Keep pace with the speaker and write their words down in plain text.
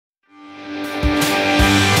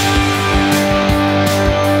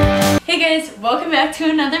welcome back to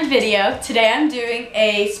another video. Today I'm doing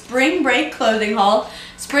a spring break clothing haul.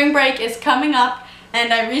 Spring break is coming up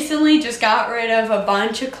and I recently just got rid of a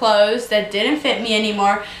bunch of clothes that didn't fit me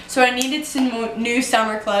anymore, so I needed some new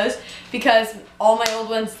summer clothes because all my old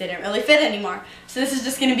ones didn't really fit anymore. So this is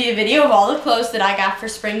just going to be a video of all the clothes that I got for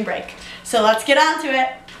spring break. So let's get on to it.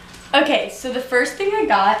 Okay, so the first thing I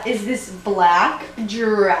got is this black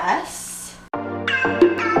dress.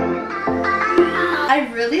 I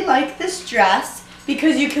really like this dress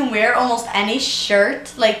because you can wear almost any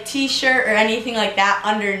shirt, like t-shirt or anything like that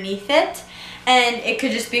underneath it, and it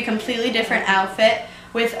could just be a completely different outfit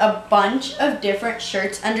with a bunch of different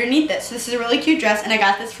shirts underneath it. So this is a really cute dress, and I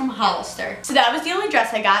got this from Hollister. So that was the only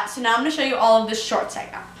dress I got, so now I'm going to show you all of the shorts I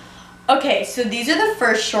got. Okay, so these are the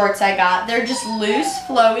first shorts I got. They're just loose,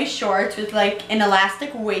 flowy shorts with like an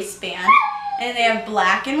elastic waistband. And they have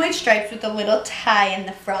black and white stripes with a little tie in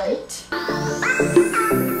the front.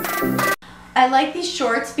 I like these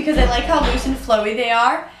shorts because I like how loose and flowy they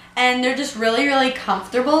are. And they're just really, really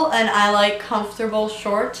comfortable. And I like comfortable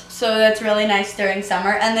shorts. So that's really nice during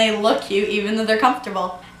summer. And they look cute even though they're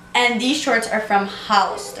comfortable. And these shorts are from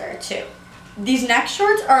Hollister too. These next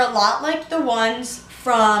shorts are a lot like the ones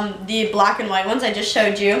from the black and white ones I just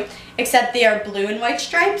showed you. Except they are blue and white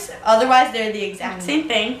stripes. Otherwise they're the exact same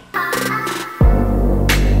thing.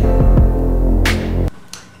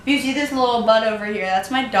 If you see this little bud over here, that's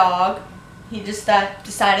my dog. He just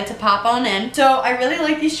decided to pop on in. So I really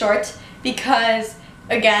like these shorts because,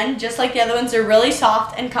 again, just like the other ones, they're really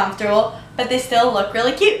soft and comfortable, but they still look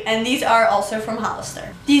really cute. And these are also from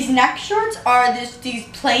Hollister. These next shorts are these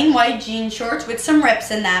plain white jean shorts with some rips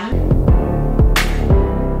in them.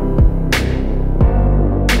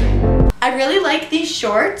 I really like these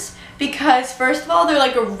shorts because first of all, they're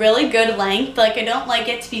like a really good length. Like I don't like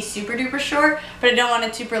it to be super duper short, but I don't want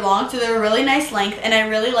it super long, so they're a really nice length. And I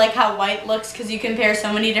really like how white looks because you can pair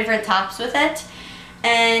so many different tops with it.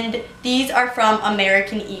 And these are from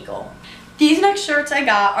American Eagle. These next shorts I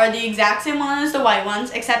got are the exact same one as the white ones,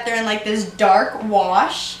 except they're in like this dark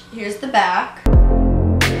wash. Here's the back.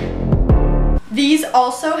 These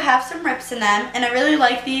also have some rips in them, and I really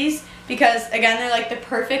like these because, again, they're like the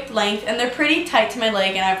perfect length and they're pretty tight to my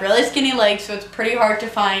leg, and I have really skinny legs, so it's pretty hard to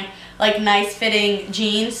find like nice fitting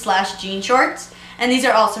jeans / jean shorts. And these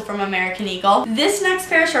are also from American Eagle. This next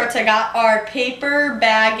pair of shorts I got are paper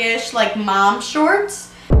baggish like mom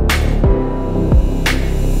shorts.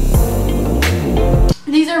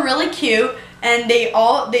 These are really cute and they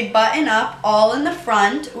button up all in the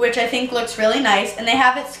front, which I think looks really nice, and they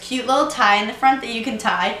have this cute little tie in the front that you can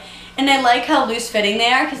tie. And I like how loose fitting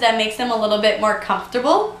they are because that makes them a little bit more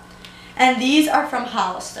comfortable. And these are from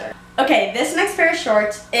Hollister. Okay, this next pair of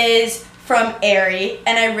shorts is from Aerie,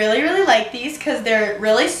 and I really, really like these because they're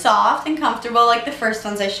really soft and comfortable like the first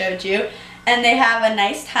ones I showed you. And they have a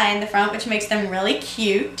nice tie in the front, which makes them really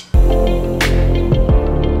cute.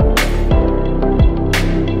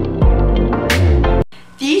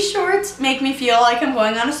 These shorts make me feel like I'm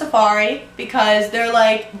going on a safari because they're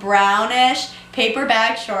like brownish paper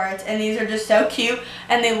bag shorts, and these are just so cute,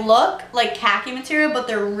 and they look like khaki material, but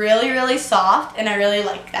they're really, really soft, and I really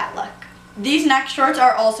like that look. These next shorts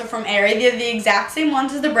are also from Aerie. They're the exact same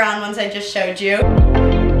ones as the brown ones I just showed you.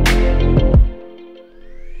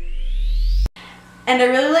 And I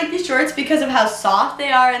really like these shorts because of how soft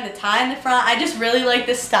they are and the tie in the front. I just really like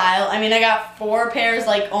this style. I mean, I got 4 pairs,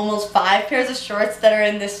 like almost 5 pairs of shorts that are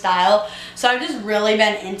in this style. So I've just really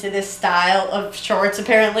been into this style of shorts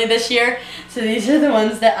apparently this year. So these are the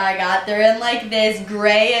ones that I got. They're in like this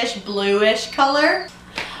grayish, bluish color.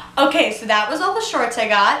 Okay, so that was all the shorts I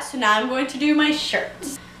got. So now I'm going to do my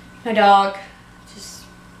shirts. My dog just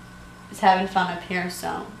is having fun up here.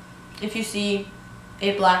 So if you see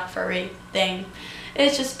a black furry thing,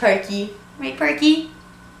 it's just Perky. Right, Perky?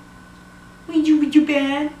 We do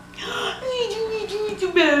bad. We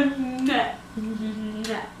do bad.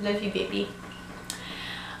 Love you, baby.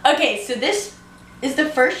 Okay, so this is the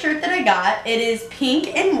first shirt that I got. It is pink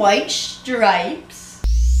and white stripes.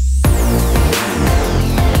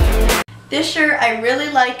 This shirt I really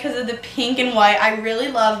like because of the pink and white. I really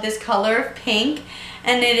love this color of pink,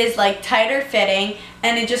 and it is like tighter fitting,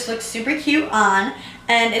 and it just looks super cute on.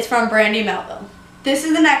 And it's from Brandy Melville. This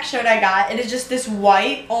is the next shirt I got. It is just this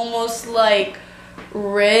white, almost like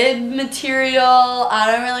rib material.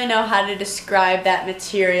 I don't really know how to describe that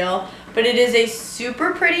material, but it is a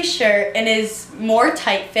super pretty shirt and is more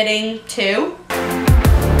tight fitting too.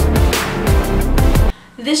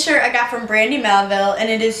 This shirt I got from Brandy Melville, and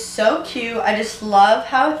it is so cute. I just love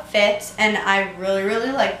how it fits, and I really,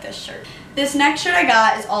 really like this shirt. This next shirt I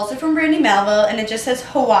got is also from Brandy Melville, and it just says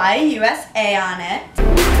Hawaii, USA on it.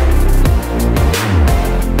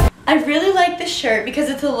 I really like this shirt because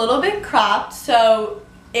it's a little bit cropped, so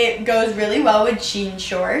it goes really well with jean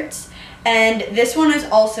shorts. And this one is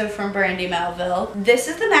also from Brandy Melville. This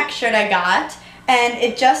is the next shirt I got, and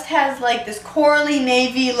it just has like this corally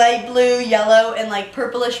navy, light blue, yellow, and like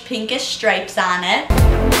purplish pinkish stripes on it.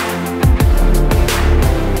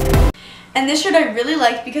 And this shirt I really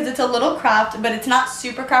like because it's a little cropped, but it's not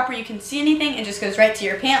super cropped where you can see anything. It just goes right to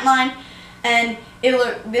your pant line. And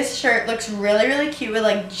this shirt looks really, really cute with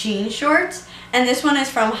like jean shorts. And this one is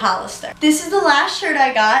from Hollister. This is the last shirt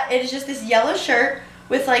I got. It is just this yellow shirt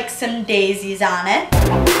with like some daisies on it.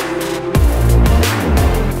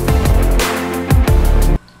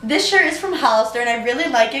 This shirt is from Hollister, and I really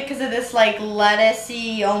like it because of this like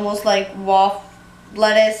lettucey, almost like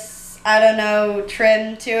lettuce, I don't know,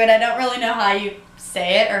 trim to it. I don't really know how you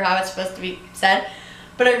say it or how it's supposed to be said,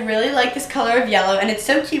 but I really like this color of yellow, and it's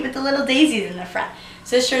so cute with the little daisies in the front.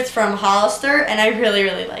 So this shirt's from Hollister, and I really,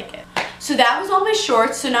 really like it. So that was all my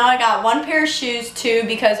shorts. So now I got one pair of shoes too,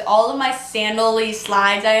 because all of my sandal-y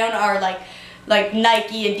slides I own are like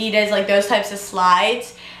Nike, Adidas, like those types of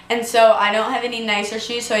slides. And so I don't have any nicer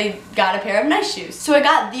shoes, so I got a pair of nice shoes. So I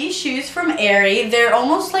got these shoes from Aerie. They're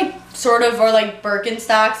almost like sort of, or like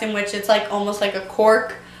Birkenstocks, in which it's like almost like a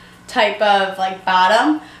cork type of like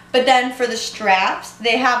bottom. But then for the straps,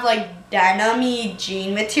 they have like denim-y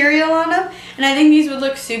jean material on them. And I think these would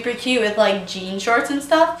look super cute with like jean shorts and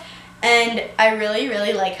stuff. And I really,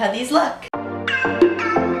 really like how these look.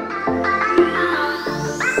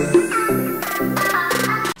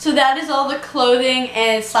 So that is all the clothing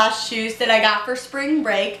and slash shoes that I got for spring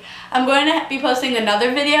break. I'm going to be posting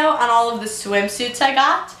another video on all of the swimsuits I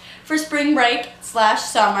got for spring break slash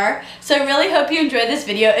summer. So I really hope you enjoyed this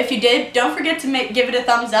video. If you did, don't forget to give it a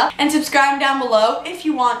thumbs up and subscribe down below if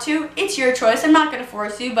you want to. It's your choice. I'm not going to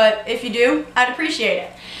force you, but if you do, I'd appreciate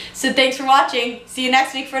it. So thanks for watching. See you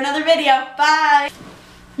next week for another video. Bye!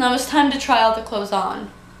 Now it's time to try all the clothes on.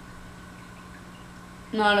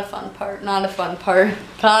 Not a fun part. Not a fun part.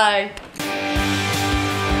 Bye.